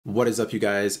What is up, you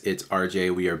guys? It's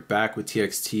RJ. We are back with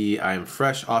TXT. I am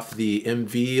fresh off the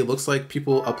MV. It looks like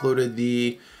people uploaded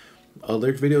the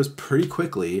lyric videos pretty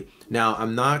quickly. Now,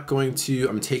 I'm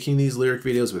taking these lyric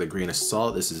videos with a grain of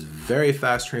salt. This is very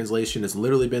fast translation. It's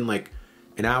literally been like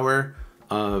an hour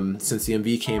since the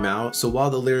MV came out. So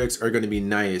while the lyrics are going to be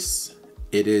nice,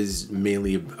 it is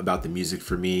mainly about the music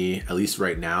for me, at least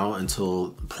right now,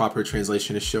 until proper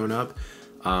translation has shown up.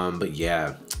 But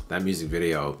yeah, that music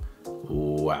video,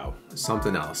 wow,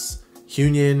 something else.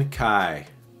 Hyunjin Kai.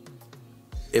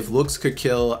 If looks could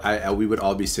kill, we would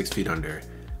all be 6 feet under.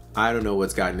 I don't know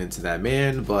what's gotten into that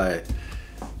man, but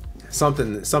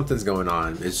something's going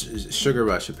on. It's Sugar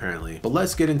Rush apparently. But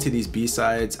let's get into these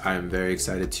B-sides. I'm very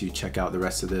excited to check out the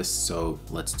rest of this, so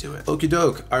let's do it. Okie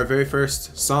doke, our very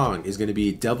first song is gonna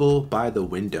be Devil by the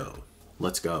Window.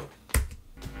 Let's go.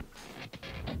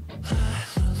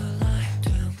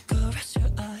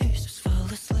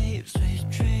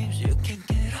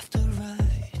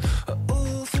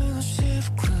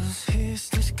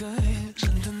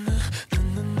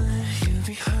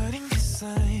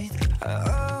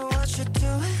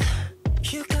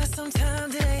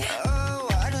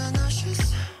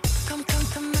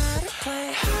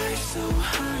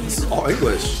 This is all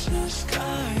English.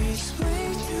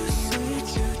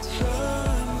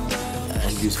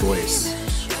 Use voice.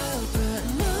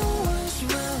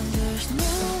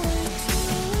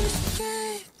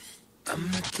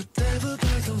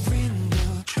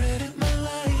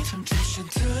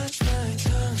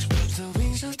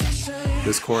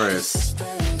 This chorus.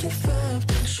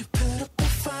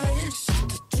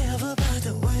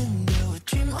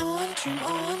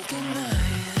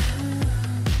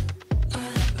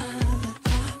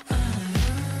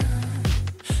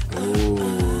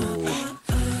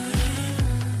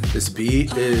 This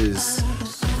beat is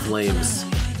flames.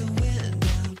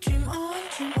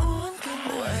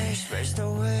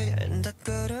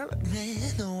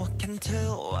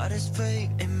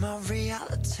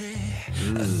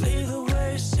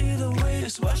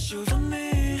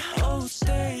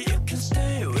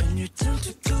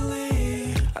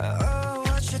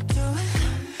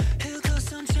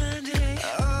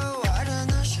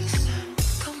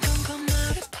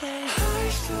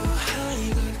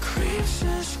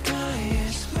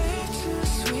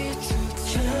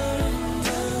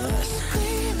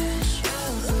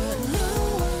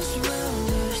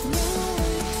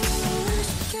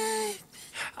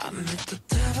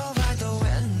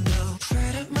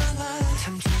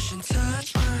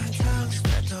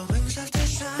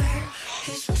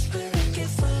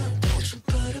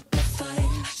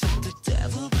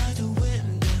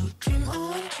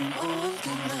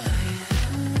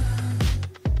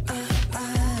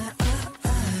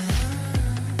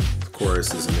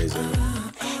 Chorus is amazing.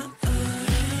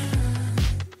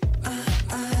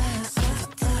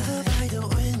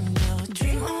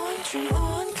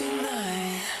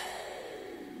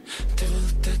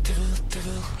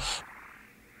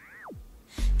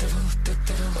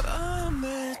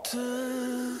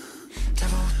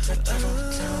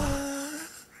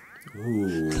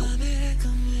 Ooh.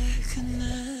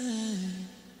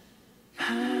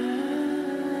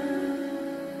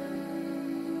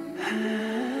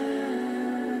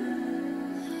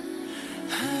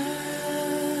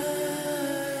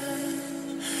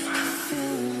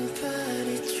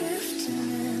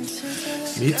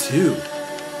 Me too.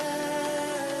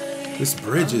 This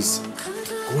bridge is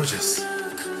gorgeous.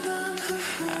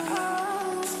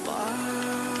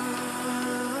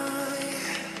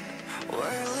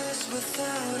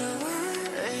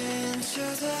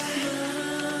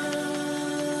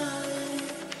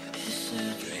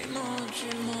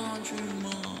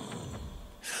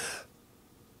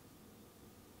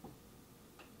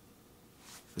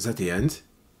 Is that the end?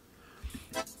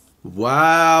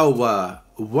 Wow.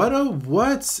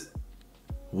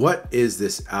 What is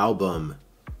this album?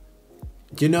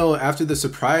 You know, after the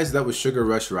surprise that was Sugar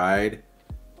Rush Ride,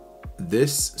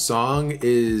 this song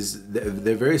is,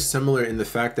 they're very similar in the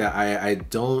fact that I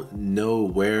don't know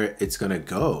where it's gonna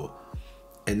go.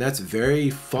 And that's very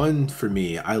fun for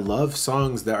me. I love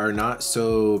songs that are not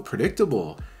so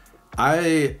predictable.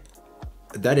 That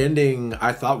ending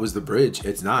I thought was the bridge.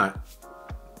 It's not.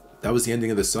 That was the ending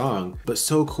of the song, but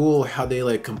so cool how they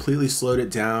like completely slowed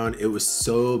it down. It was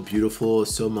so beautiful,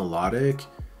 so melodic.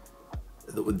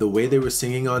 The way they were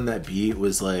singing on that beat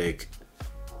was like,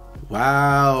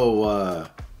 wow.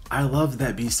 I loved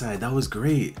that B-side. That was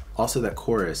great. Also, that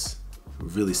chorus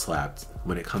really slapped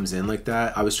when it comes in like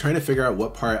that. I was trying to figure out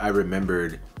what part I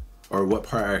remembered or what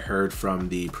part I heard from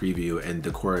the preview, and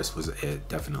the chorus was it,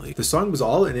 definitely. The song was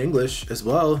all in English as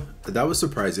well. That was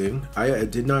surprising. I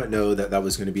did not know that that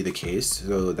was going to be the case,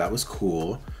 so that was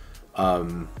cool,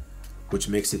 which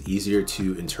makes it easier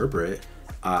to interpret.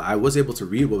 I was able to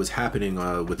read what was happening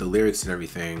with the lyrics and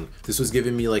everything. This was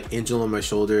giving me like angel on my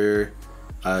shoulder,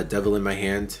 devil in my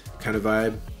hand kind of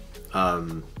vibe.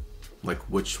 Like,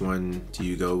 which one do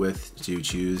you go with? Do you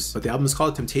choose? But the album is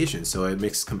called Temptation, so it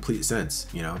makes complete sense,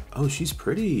 you know? Oh, she's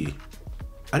pretty.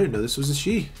 I didn't know this was a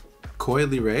she. Koi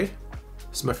Lee Ray.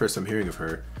 This is my first time hearing of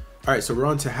her. All right, so we're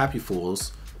on to Happy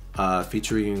Fools,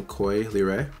 featuring Koi Lee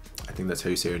Ray. I think that's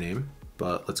how you say her name,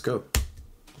 but let's go.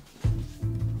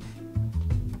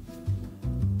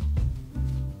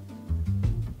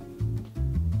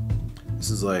 This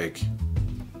is like,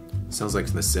 sounds like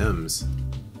The Sims.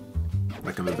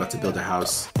 Like I'm about to build a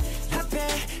house.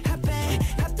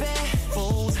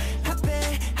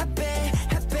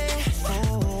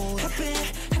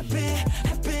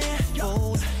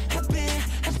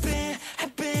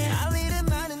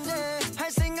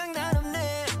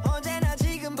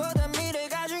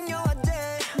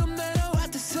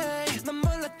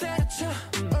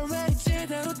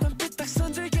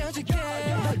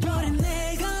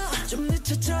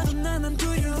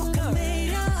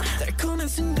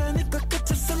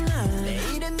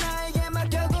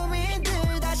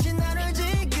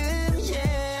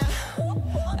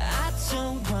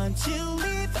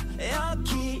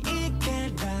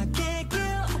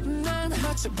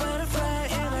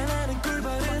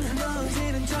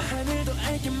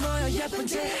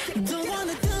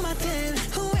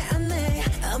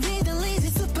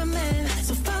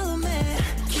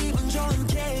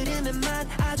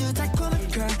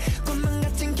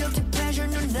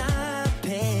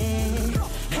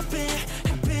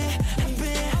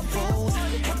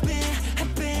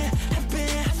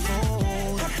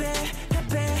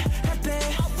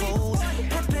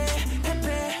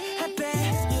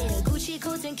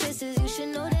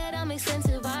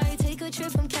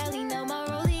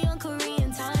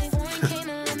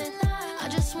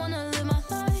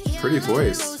 Pretty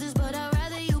voice.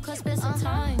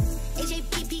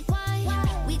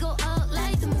 We go out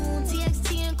like the moon,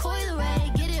 TXT and coil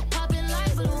get it poppin'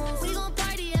 like balloons. We gon'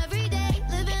 party every day,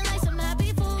 living like some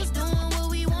happy fools, doing what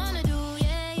we wanna do,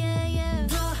 yeah.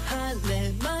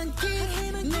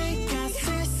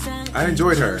 I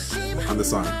enjoyed her on the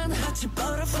song.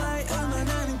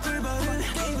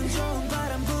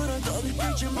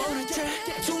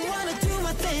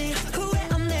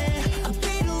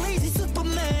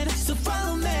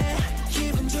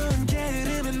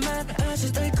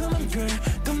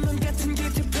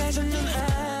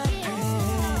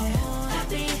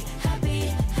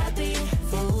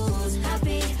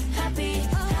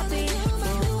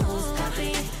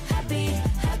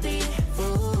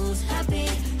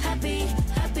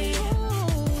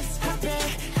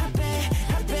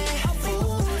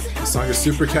 The song is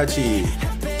super catchy.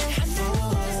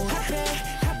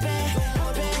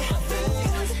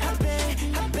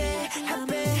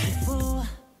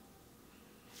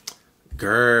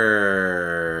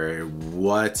 Grrr,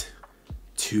 what?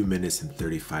 2 minutes and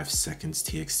 35 seconds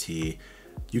TXT.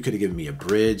 You could have given me a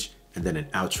bridge and then an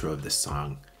outro of this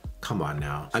song. Come on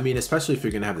now. I mean, especially if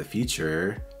you're gonna have the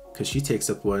feature, because she takes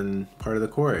up one part of the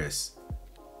chorus.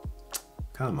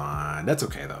 Come on, that's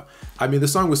okay though. I mean, the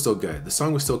song was still good. The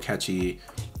song was still catchy.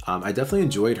 I definitely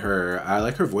enjoyed her. I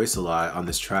like her voice a lot on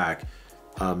this track.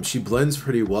 She blends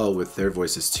pretty well with their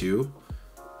voices too.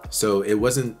 So it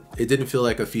didn't feel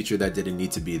like a feature that didn't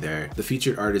need to be there. The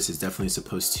featured artist is definitely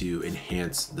supposed to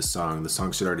enhance the song. The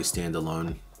song should already stand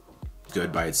alone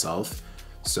good by itself.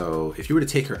 So if you were to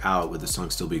take her out, would the song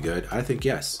still be good? I think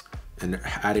yes. And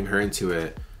adding her into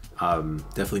it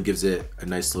definitely gives it a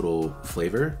nice little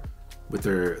flavor with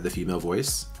the female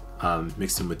voice,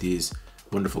 mixed in with these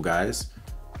wonderful guys.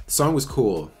 The song was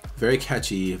cool, very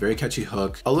catchy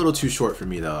hook. A little too short for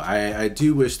me though. I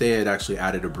do wish they had actually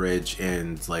added a bridge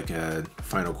and like a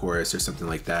final chorus or something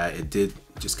like that. It did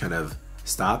just kind of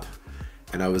stop,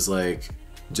 and I was like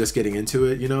just getting into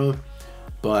it, you know?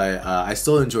 But I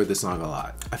still enjoyed the song a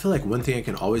lot. I feel like one thing I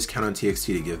can always count on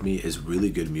TXT to give me is really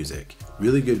good music,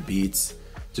 really good beats,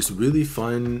 just really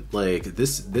fun. Like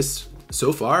this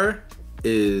so far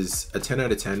is a 10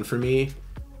 out of 10 for me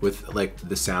with like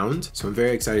the sound. So I'm very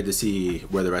excited to see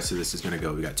where the rest of this is gonna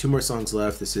go. We got 2 more songs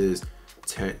left. This is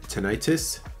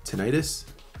Tinnitus.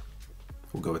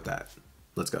 We'll go with that.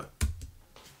 Let's go.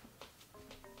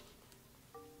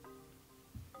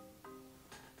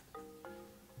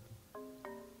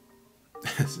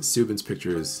 Subin's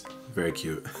picture is very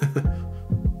cute.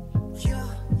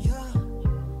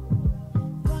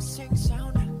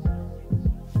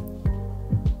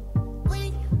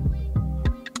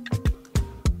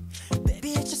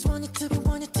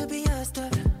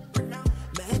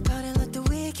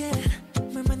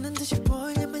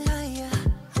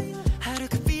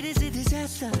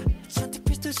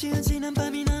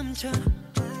 멈춰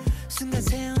순간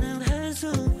새어나온 한숨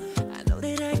I know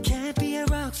that I can't be a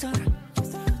rockstar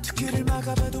두 귀를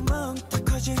막아봐도 멍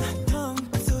커진 텅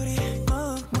소리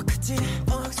먹먹하지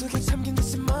어학 속에 잠긴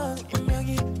듯이 멍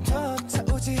인명이 더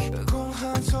차오지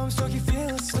공허한 소음 속이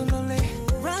feel so lonely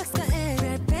Rockstar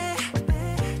LP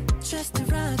Just to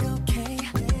rock okay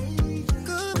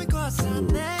꿈을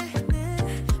꿨었네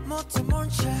못해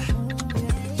멈춰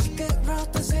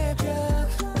시끄러웠던 새벽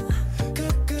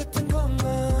그 끝은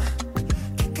공허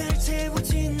객갈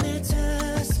채워진 내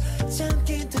탓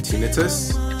잠긴 듯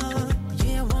Tinnitus?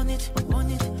 Yeah, want it,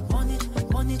 want it, want it,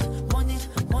 want it, want it,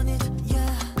 want it,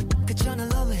 yeah. 그저는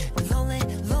lonely, lonely,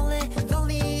 lonely,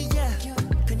 lonely, yeah.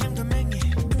 그냥 돌멩이.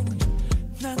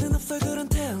 나는 없어 그런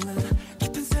talent,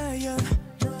 깊은 사연.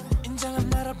 인정한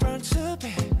나라 burn to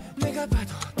be. 내가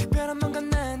봐도 특별한 뭔가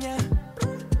나냐.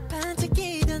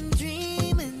 반짝이던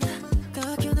dream은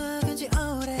꺾여나간 지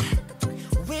오래.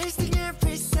 Wasting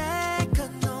every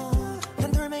second, no.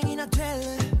 난 돌멩이나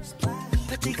될래.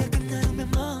 파티가 끝나면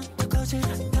멈춰 거진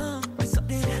텅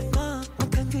소리를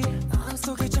먹먹한 귀 어항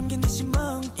속에 잠긴 듯이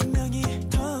멍 인명이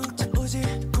텅 차오지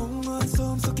공허한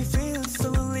소음 속에 feel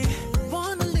so lonely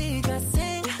wanna leave I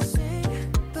sing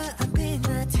but I'm being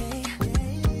naughty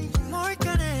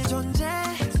뭘까 내 존재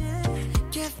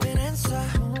give me an answer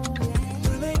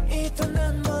돌멩이던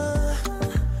난 뭐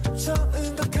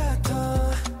좋은 것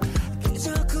같아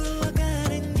그저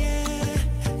굴러가는 게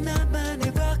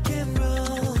나만의 rock and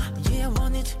roll Yeah,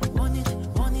 want it, want it,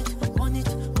 want it, want it,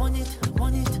 want it,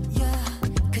 want it, yeah.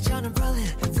 그저는 rolling,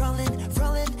 rolling,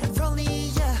 rolling, rolling,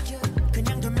 yeah.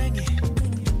 그냥 돌멩이.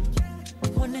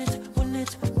 Want it, want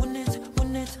it, want it,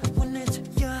 want it, want it,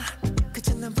 yeah.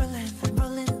 그저는 rolling,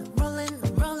 rolling, rolling,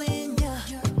 rolling, yeah.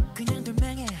 그냥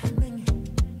돌멩이.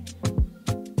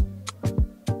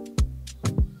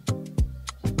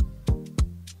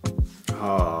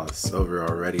 Oh, it's over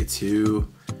already too.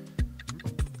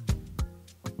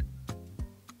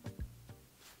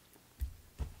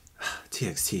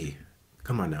 TXT.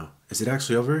 Come on now. Is it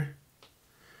actually over?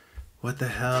 What the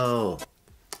hell?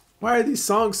 Why are these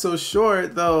songs so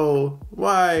short though?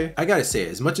 Why? I gotta say,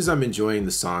 as much as I'm enjoying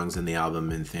the songs and the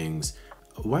album and things,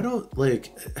 why don't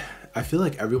like, I feel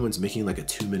like everyone's making like a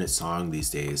 2-minute song these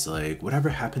days. Like whatever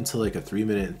happened to like a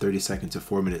 3-minute and 30-second to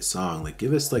 4-minute song? Like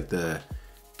give us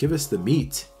the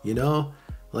meat, you know?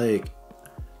 Like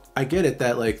I get it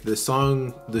that like the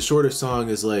shorter song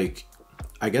is like,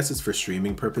 I guess it's for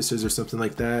streaming purposes or something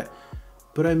like that.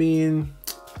 But I mean,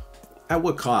 at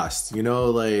what cost? You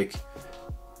know, like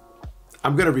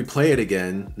I'm gonna replay it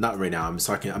again. Not right now. I'm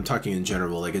talking in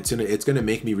general. Like it's gonna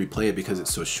make me replay it because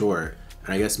it's so short.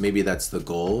 And I guess maybe that's the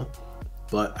goal.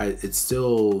 But it's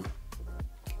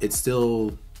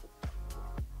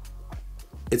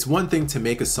one thing to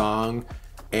make a song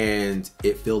and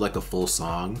it feel like a full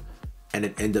song, and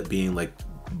it end up being like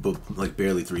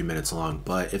barely 3 minutes long.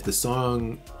 But if the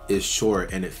song is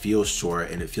short and it feels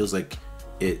short and it feels like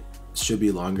it should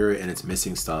be longer and it's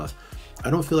missing stuff, I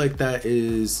don't feel like that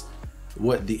is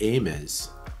what the aim is.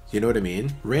 You know what I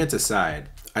mean? Rant aside,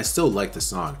 I still like the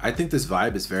song. I think this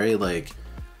vibe is very like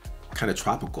kind of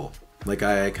tropical. Like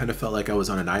I kind of felt like I was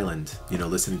on an island, you know,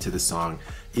 listening to this song.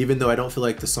 Even though I don't feel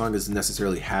like the song is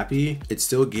necessarily happy, it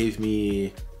still gave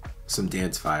me some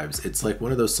dance vibes. It's like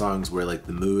one of those songs where like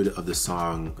the mood of the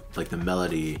song, like the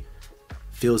melody,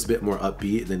 feels a bit more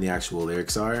upbeat than the actual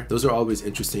lyrics are. Those are always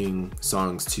interesting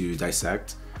songs to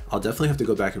dissect. I'll definitely have to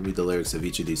go back and read the lyrics of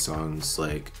each of these songs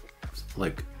like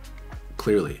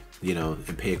clearly, you know,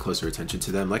 and pay closer attention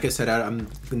to them. Like I said, I'm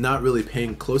not really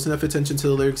paying close enough attention to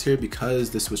the lyrics here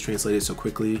because this was translated so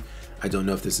quickly. I don't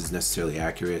know if this is necessarily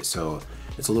accurate, so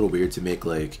it's a little weird to make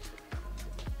like,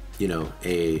 you know,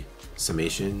 a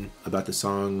summation about the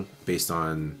song based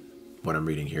on what I'm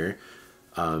reading here.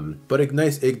 But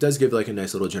it does give like a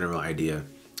nice little general idea.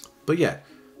 But yeah,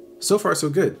 so far so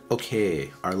good.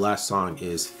 Okay, our last song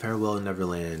is Farewell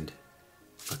Neverland.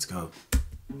 Let's go.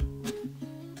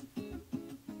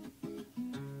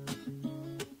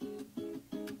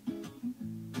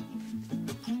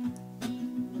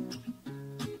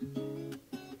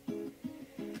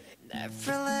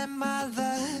 Neverland, my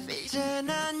love, 이젠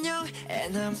안녕,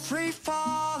 and I'm free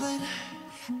falling.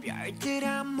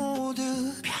 별들아 모두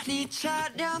편히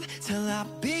차렴 till I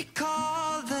be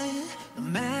calling. No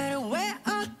matter where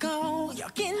I go,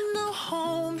 여긴 no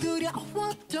home.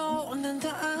 두려워도 난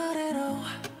다 아래로.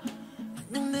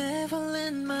 그냥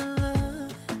Neverland, my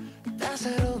love.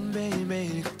 따사로운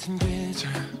매일매일 같은 계절.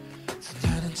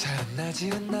 소녀는 잘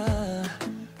나지 않아.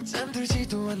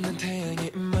 잠들지도 않는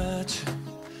태양의 입맞춤.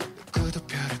 누구도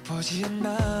별을 보지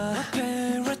않아.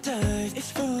 My paradise,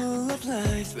 it's full of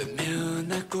life.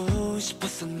 외면하고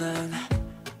싶었어 난.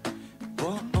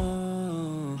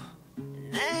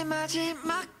 내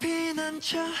마지막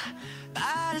피난처.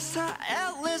 알았어,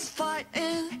 at least fly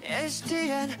in. It's the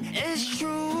end, it's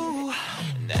true.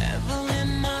 Never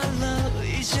in my love,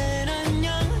 이젠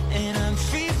안녕. And I'm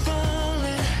free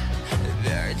falling.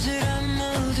 별들아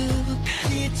모두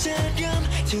편히 자렴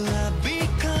till I be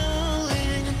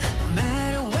calling. No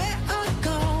matter where I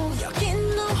go, 여긴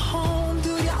no home.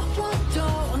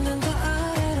 두려워도 난 더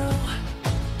아래로.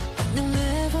 No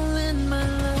Neverland my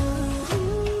love.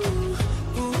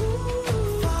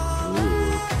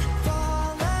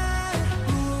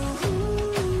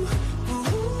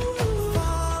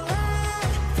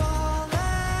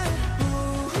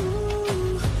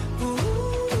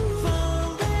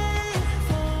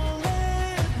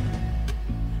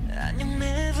 안녕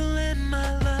Neverland my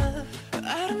love.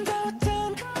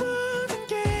 아름다웠던 그 모든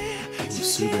게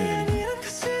진실이란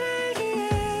것을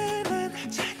알기에는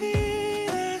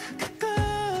잔인한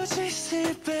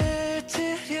그것을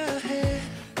뱉으려 해.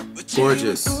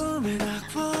 Gorgeous. 꿈의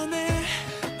낙원에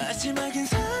마지막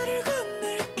인사를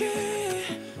건넬게.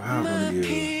 Wow, Manu.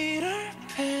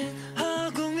 피를팬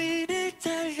허공위를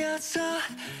달려서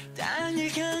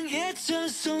땅을 향해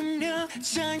전속력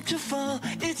time to fall,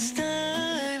 it's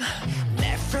time.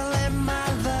 Neverland my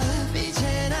love,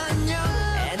 이젠 안녕.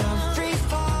 And I'm free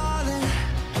falling.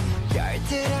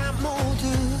 별들아 모두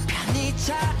편히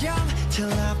자렴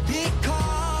till I be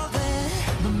calling.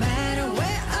 No matter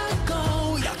where I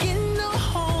go, 여긴 no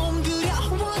home.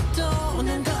 두려워도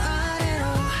난 더 아래로.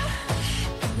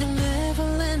 No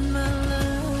Neverland my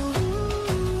love.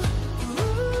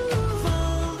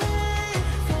 Falling,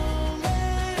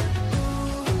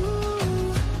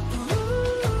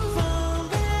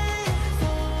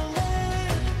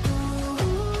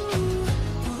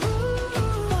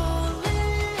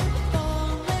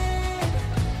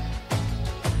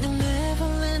 No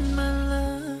Neverland my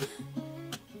love.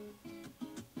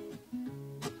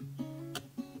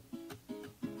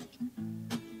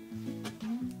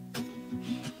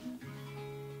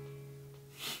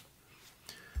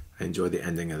 I enjoyed the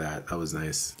ending of that. That was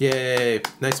nice. Yay!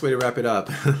 Nice way to wrap it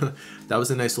up. That was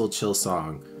a nice little chill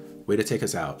song. Way to take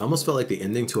us out. Almost felt like the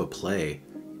ending to a play.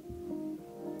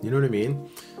 You know what I mean?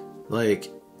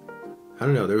 Like, I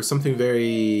don't know. There was something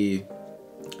very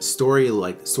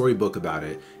storybook about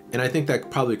it. And I think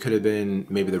that probably could have been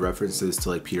maybe the references to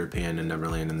like Peter Pan and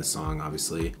Neverland in the song,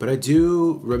 obviously. But I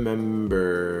do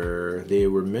remember they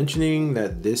were mentioning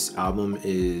that this album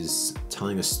is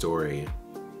telling a story.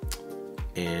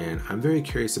 And I'm very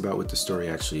curious about what the story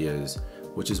actually is,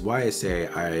 which is why I say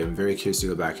I am very curious to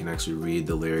go back and actually read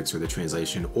the lyrics or the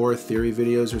translation or theory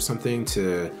videos or something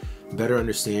to better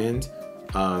understand,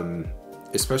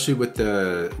 especially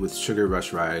with Sugar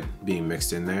Rush Ride being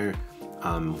mixed in there,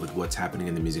 with what's happening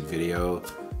in the music video,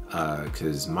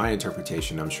 because my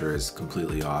interpretation, I'm sure, is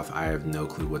completely off. I have no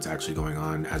clue what's actually going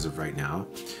on as of right now.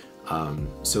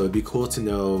 So it'd be cool to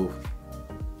know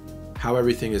how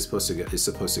everything is supposed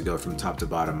to go from top to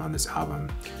bottom on this album.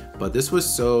 But this was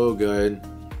so good.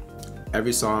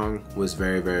 Every song was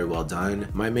very, very well done.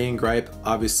 My main gripe,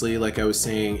 obviously, like I was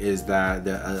saying, is that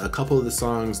a couple of the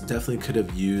songs definitely could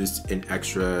have used an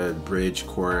extra bridge,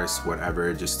 chorus,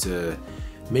 whatever, just to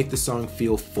make the song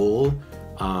feel full.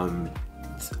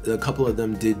 A couple of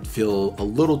them did feel a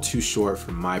little too short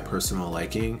for my personal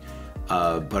liking,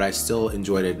 but I still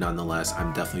enjoyed it nonetheless.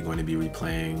 I'm definitely going to be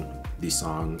replaying these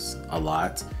songs a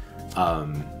lot.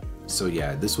 So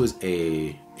yeah, this was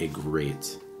a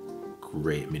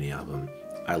great mini album.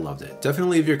 I loved it.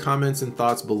 Definitely leave your comments and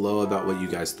thoughts below about what you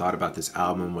guys thought about this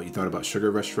album, what you thought about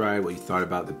Sugar Rush Ride, what you thought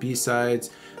about the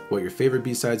B-sides, what your favorite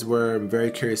B-sides were. I'm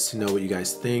very curious to know what you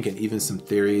guys think, and even some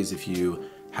theories if you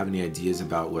have any ideas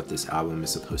about what this album is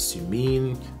supposed to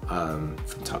mean, from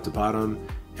top to bottom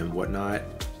and whatnot.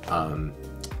 I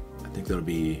think that'll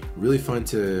be really fun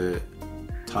to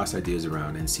toss ideas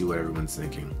around and see what everyone's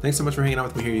thinking. Thanks so much for hanging out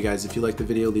with me here, you guys. If you liked the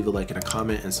video, leave a like and a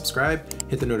comment and subscribe.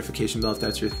 Hit the notification bell if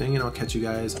that's your thing, and I'll catch you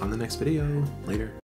guys on the next video. Later.